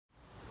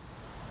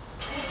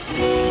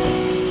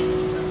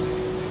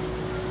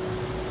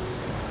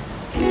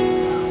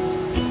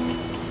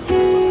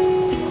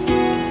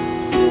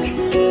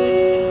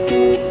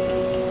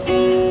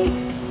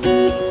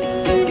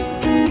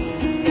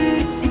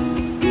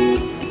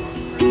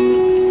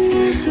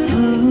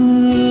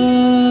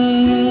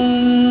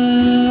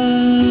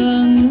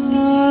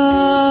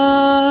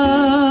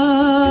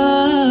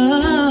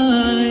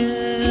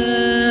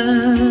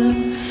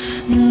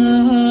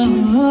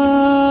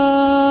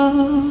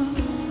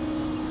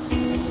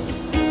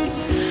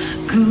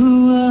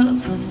Grew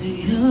up under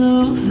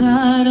yellow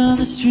light on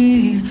the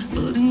street,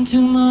 putting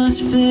too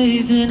much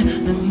faith in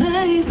the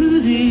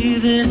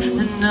make-believe in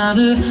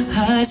another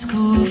high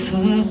school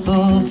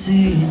football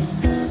team.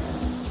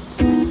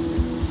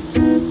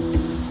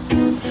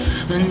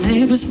 My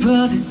neighbor's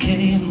brother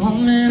came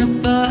home in a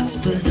box,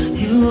 but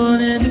he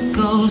wanted to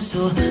go,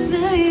 so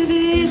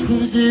maybe it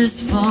was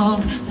his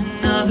fault.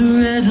 Another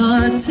red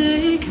heart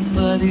taken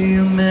by the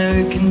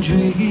American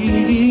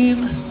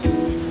dream.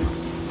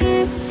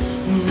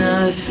 And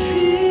I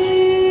feel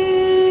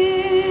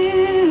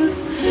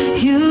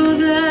you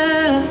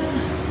there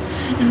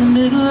in the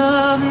middle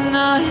of the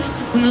night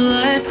when the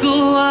lights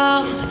go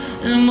out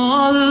and I'm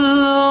all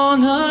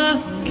alone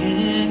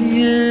again.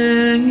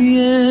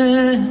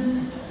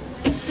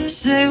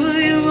 Say what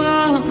you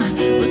want,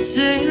 but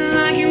say it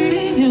like you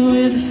mean it,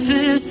 with a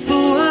fist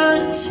for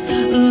once.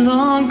 A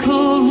long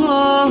cold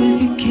war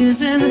with your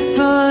kids in the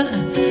front.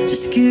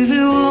 Just give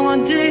it one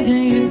more day,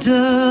 then you're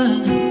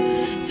done.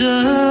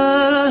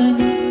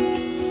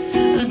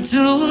 I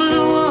do what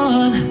I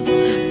want,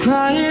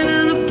 crying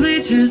in the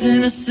bleachers,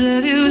 and I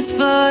said it was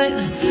fine.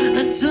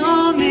 I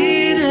don't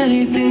need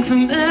anything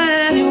from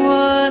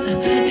anyone,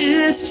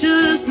 it's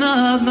just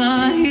not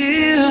my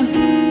year.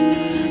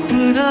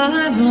 But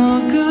I'm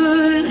all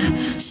good.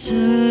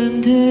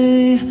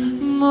 Sunday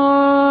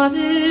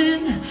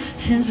morning,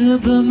 hands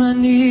above my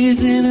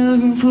knees in a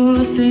room full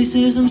of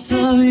faces. I'm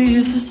sorry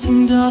if I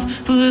seemed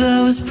off, but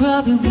I was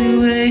probably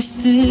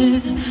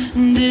wasted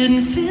and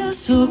didn't feel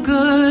so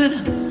good.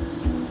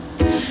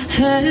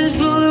 Head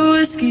full of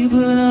whiskey,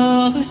 but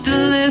always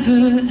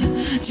delivered.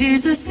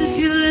 Jesus, if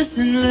you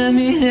listen, let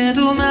me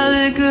handle my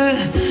liquor.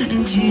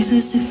 And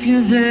Jesus, if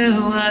you're there,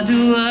 why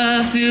do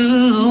I feel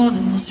alone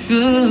in this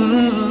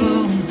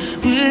room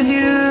with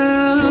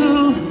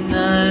you? And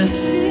I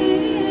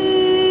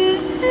feel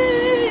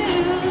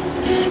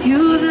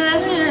you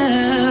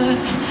there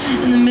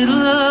in the middle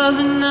of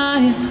the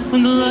night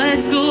when the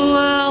lights go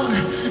out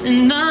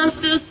and I'm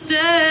still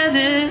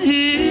standing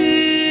here.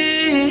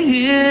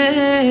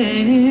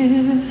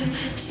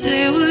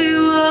 Say what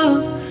you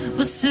want,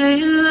 but say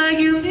it like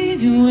you mean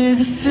it, with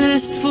a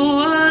fist for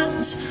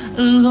once.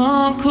 A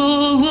long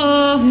cold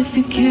war with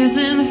your kids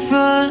in the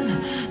front.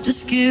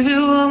 Just give it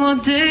one more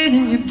day,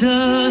 then you're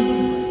done.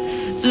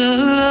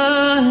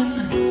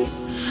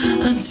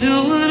 I do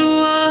what I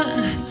want,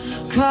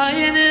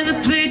 crying in the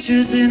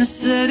bleachers, and I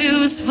said it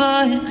was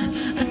fine.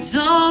 I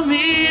don't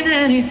mean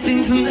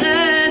anything from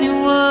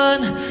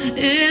anyone,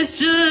 it's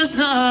just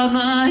not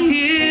my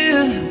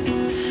year.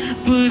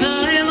 But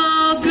I am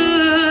all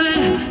good.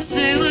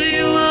 Say what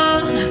you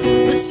want,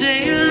 but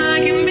say it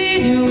like you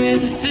mean it,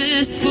 with a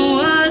fist for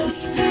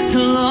once. A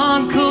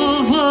long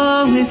cold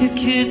war with your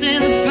kids in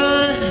the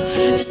front.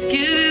 Just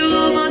give it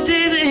one more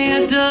day, then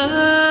you're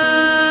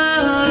done.